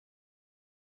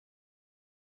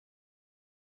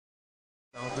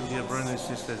Welcome dear brothers and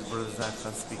sisters, brothers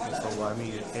and speaking from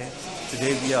WAMYUK.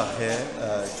 Today we are here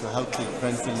to help the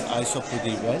Cranfield Isoc with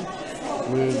the event.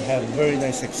 We will have a very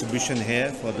nice exhibition here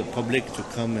for the public to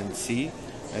come and see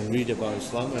and read about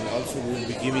Islam, and also we will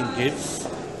be giving gifts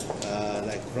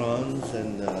like Qurans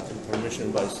and information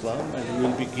about Islam, and we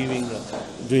will be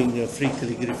doing free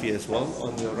calligraphy as well.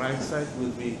 On your right side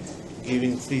we'll be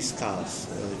giving free scarves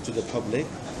to the public.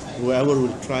 Whoever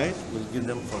will try it, we'll give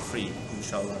them for free,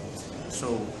 inshallah.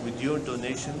 So with your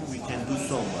donation, we can do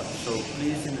so much. So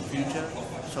please, in the future,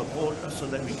 support us so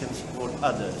that we can support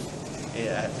others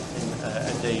at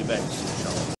the events,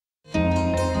 inshallah.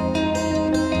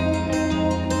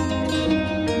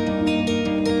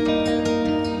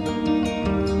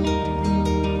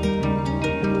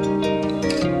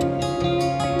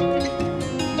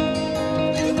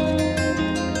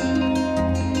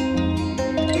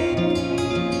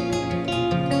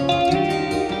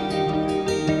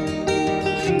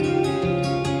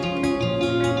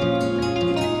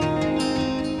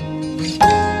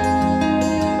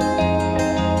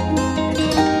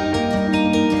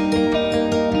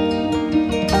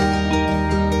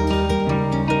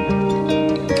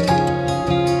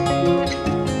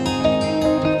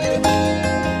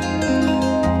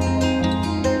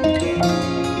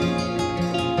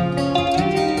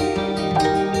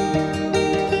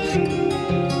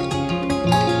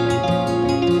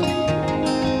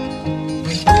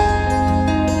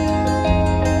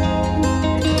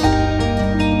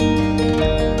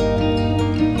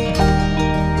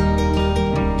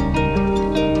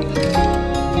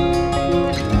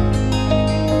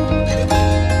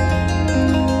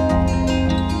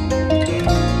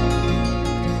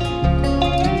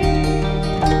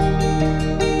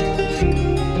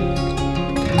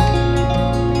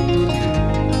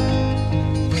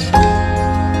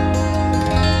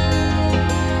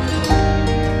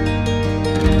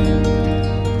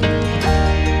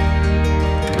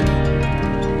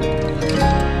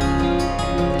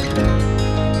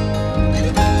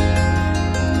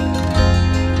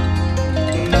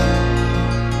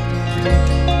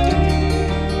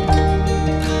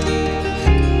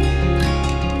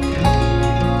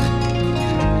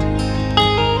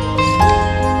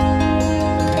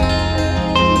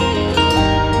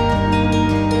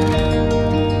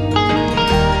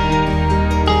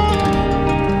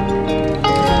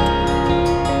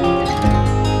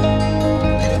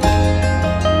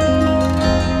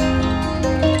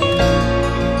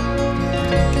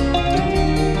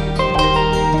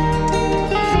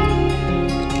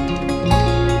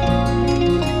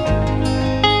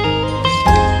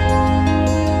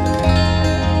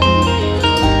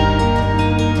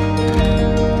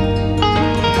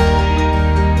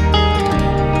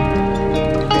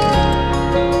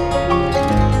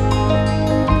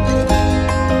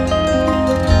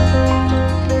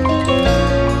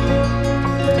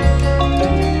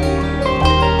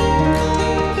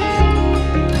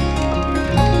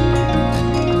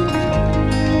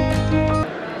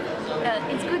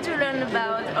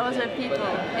 Other people,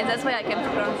 and that's why I came to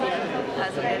Cranfield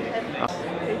as a kid.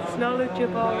 It's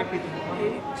knowledgeable,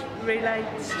 it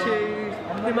relates to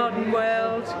the modern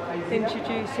world,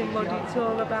 introducing what it's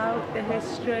all about, the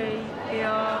history, the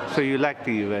art. So you like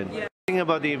the event? Yeah. What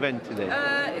about the event today?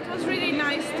 It was really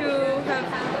nice to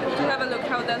have a look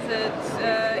how does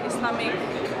it Islamic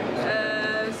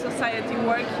society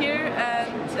work here,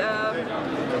 and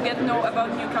to get to know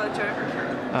about new culture.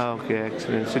 Okay,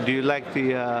 excellent. So do you like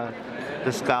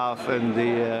the scarf and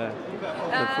the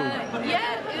food?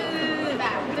 Yeah,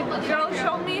 the girl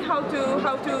showed me how to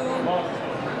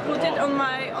put it on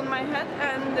my head,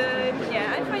 and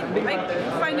yeah, I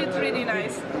find it really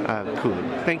nice. Cool.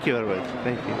 Thank you very much.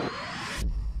 Thank you.